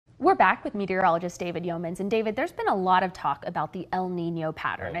We're back with meteorologist David Yeomans. And David, there's been a lot of talk about the El Nino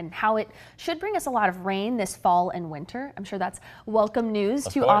pattern and how it should bring us a lot of rain this fall and winter. I'm sure that's welcome news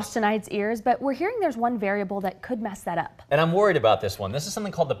to Austinites' ears, but we're hearing there's one variable that could mess that up. And I'm worried about this one. This is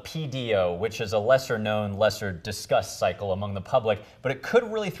something called the PDO, which is a lesser known, lesser discussed cycle among the public, but it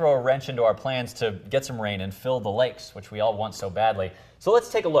could really throw a wrench into our plans to get some rain and fill the lakes, which we all want so badly. So let's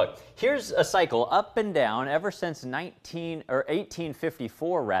take a look. Here's a cycle up and down ever since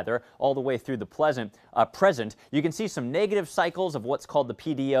 1854 rather, all the way through the present. You can see some negative cycles of what's called the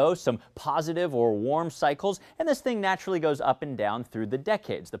PDO, some positive or warm cycles, and this thing naturally goes up and down through the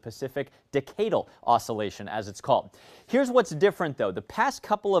decades, the Pacific Decadal Oscillation as it's called. Here's what's different though. The past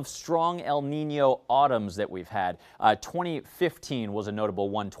couple of strong El Nino autumns that we've had, 2015 was a notable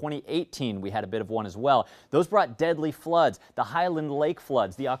one, 2018 we had a bit of one as well. Those brought deadly floods, the Highland Lake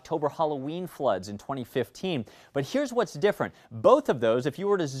floods, the October Halloween floods in 2015. But here's what's different. Both of those, if you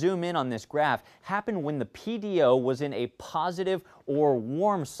were to zoom in on this graph, happened when the PDO was in a positive or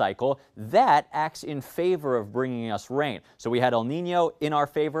warm cycle that acts in favor of bringing us rain. So we had El Nino in our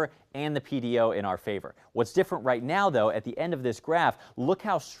favor and the PDO in our favor. What's different right now, though, at the end of this graph, look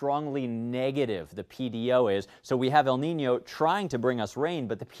how strongly negative the PDO is. So we have El Nino trying to bring us rain,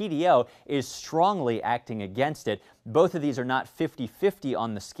 but the PDO is strongly acting against it. Both of these are not 50-50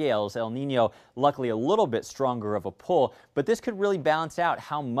 on the scales. El Nino, luckily, a little bit stronger of a pull, but this could really balance out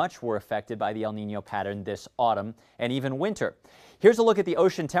how much we're affected by the El Nino pattern this autumn and even winter. Here's a look at the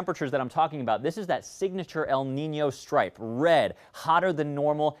ocean temperatures that I'm talking about. This is that signature El Nino stripe, red, hotter than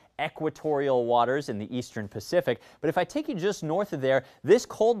normal, equatorial waters in the eastern Pacific. But if I take you just north of there, this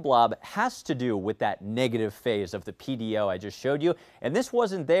cold blob has to do with that negative phase of the PDO I just showed you, and this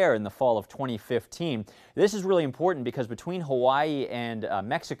wasn't there in the fall of 2015. This is really important because between Hawaii and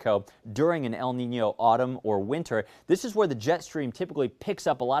Mexico during an El Nino autumn or winter, this is where the jet stream typically picks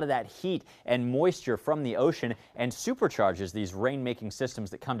up a lot of that heat and moisture from the ocean and supercharges these rain-making systems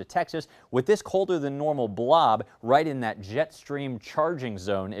that come to Texas with this colder than normal blob right in that jet stream charging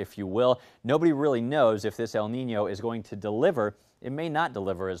zone, if you will. Nobody really knows if this El Nino is going to deliver. It may not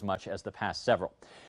deliver as much as the past several.